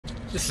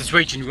This is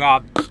Raging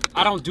Rob.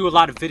 I don't do a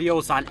lot of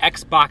videos on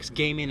Xbox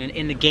gaming and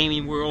in the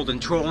gaming world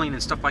and trolling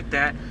and stuff like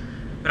that,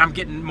 but I'm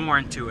getting more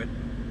into it.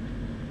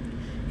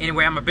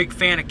 Anyway, I'm a big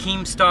fan of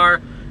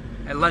Keemstar.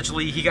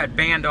 Allegedly, he got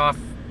banned off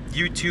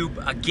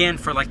YouTube again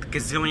for like the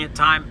gazillionth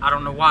time. I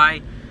don't know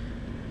why.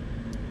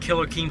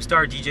 Killer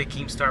Keemstar, DJ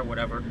Keemstar,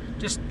 whatever.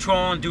 Just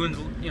trolling,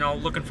 doing, you know,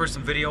 looking for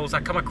some videos. I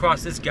come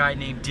across this guy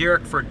named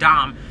Dereck for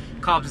Dom. He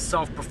calls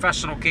himself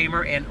professional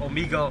gamer and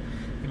Omegle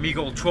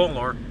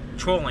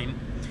trolling.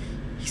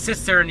 He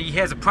sits there and he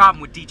has a problem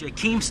with DJ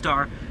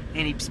Keemstar,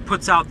 and he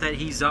puts out that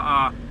he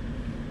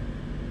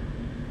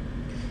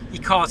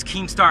calls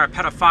Keemstar a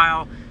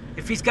pedophile.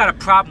 If he's got a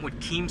problem with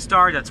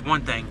Keemstar, that's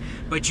one thing.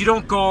 But you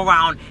don't go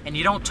around and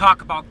you don't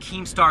talk about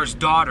Keemstar's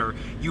daughter,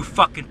 you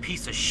fucking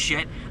piece of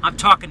shit. I'm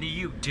talking to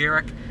you,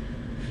 Dereck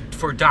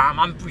for Dom.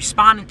 I'm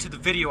responding to the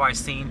video I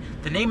seen.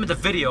 The name of the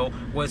video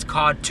was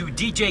called "To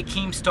DJ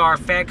Keemstar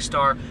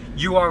Fagstar,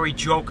 You Are a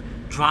Joke,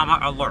 Drama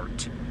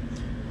Alert."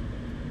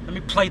 Let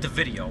me play the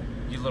video,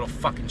 you little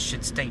fucking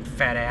shit-stained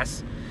fat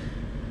ass.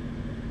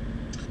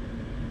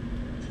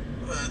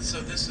 So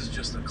this is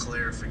just a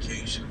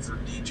clarification for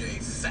DJ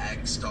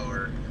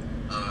Fagstar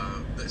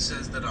that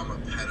says that I'm a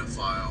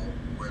pedophile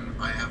when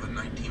I have a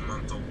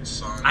 19-month-old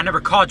son. I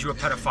never called you a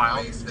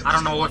pedophile. I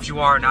don't know if you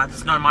are or not.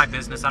 It's none of my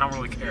business. I don't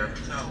really care.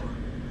 Yeah, tell him.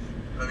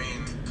 I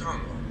mean,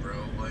 come on, bro.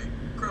 Like,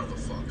 grow the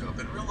fuck up.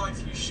 In real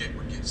life, you shit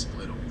would get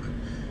split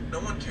open. No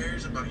one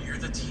cares about you. You're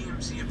the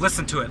TMZ.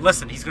 Listen to it.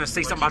 Listen. He's gonna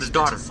say something about his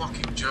daughter. It's a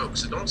fucking joke.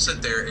 So don't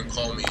sit there and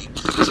call me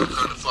some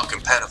kind of fucking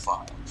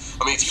pedophile.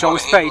 I mean, if you show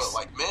want his to handle face it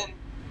like men,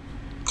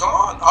 come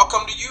on, I'll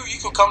come to you, you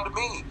can come to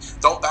me.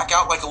 Don't back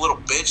out like a little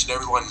bitch that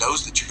everyone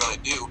knows that you're going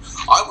to do.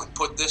 I would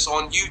put this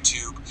on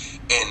YouTube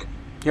and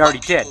you already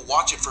did.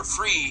 Watch it for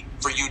free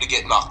for you to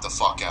get knocked the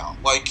fuck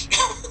out. Like,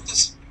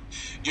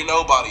 you're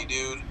nobody,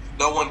 dude.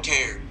 No one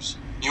cares.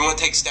 You want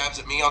to take stabs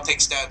at me, I'll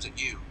take stabs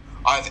at you.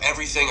 I have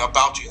everything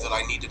about you that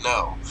I need to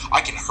know. I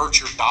can hurt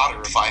your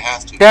daughter if I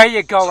have to. There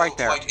you go, right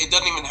there. Like, it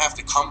doesn't even have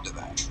to come to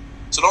that.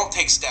 So don't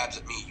take stabs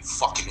at me, you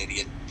fucking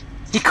idiot.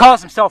 He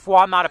calls himself, well,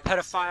 I'm not a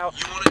pedophile.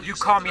 You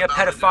call me a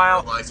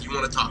pedophile. You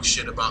want to talk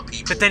shit about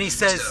people. But then he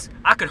says,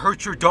 I could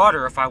hurt your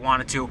daughter if I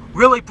wanted to.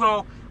 Really,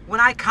 bro? When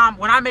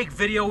I make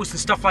videos and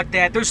stuff like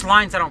that, there's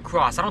lines I don't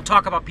cross. I don't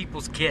talk about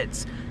people's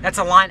kids. That's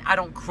a line I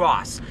don't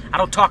cross. I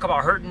don't talk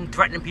about hurting,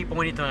 threatening people,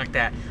 anything like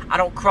that. I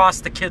don't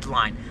cross the kid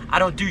line. I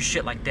don't do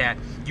shit like that.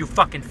 You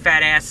fucking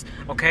fat ass,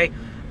 okay?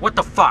 What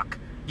the fuck?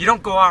 You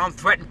don't go out and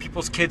threaten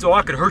people's kids. Oh,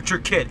 I could hurt your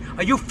kid.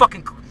 Are you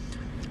fucking...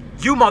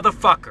 You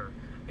motherfucker.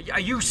 Are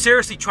you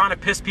seriously trying to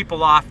piss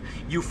people off,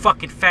 you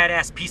fucking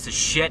fat-ass piece of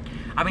shit?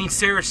 I mean,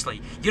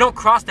 seriously. You don't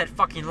cross that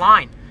fucking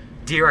line,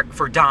 Dereck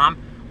for Dom.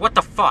 What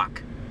the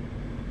fuck?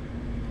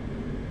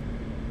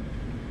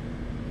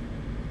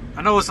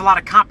 I know there's a lot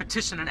of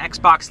competition in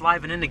Xbox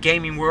Live and in the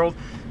gaming world,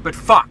 but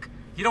fuck.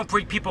 You don't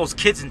bring people's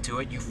kids into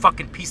it, you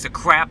fucking piece of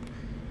crap.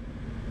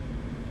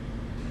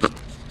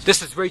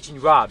 This is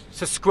Raging Rob.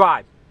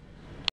 Subscribe.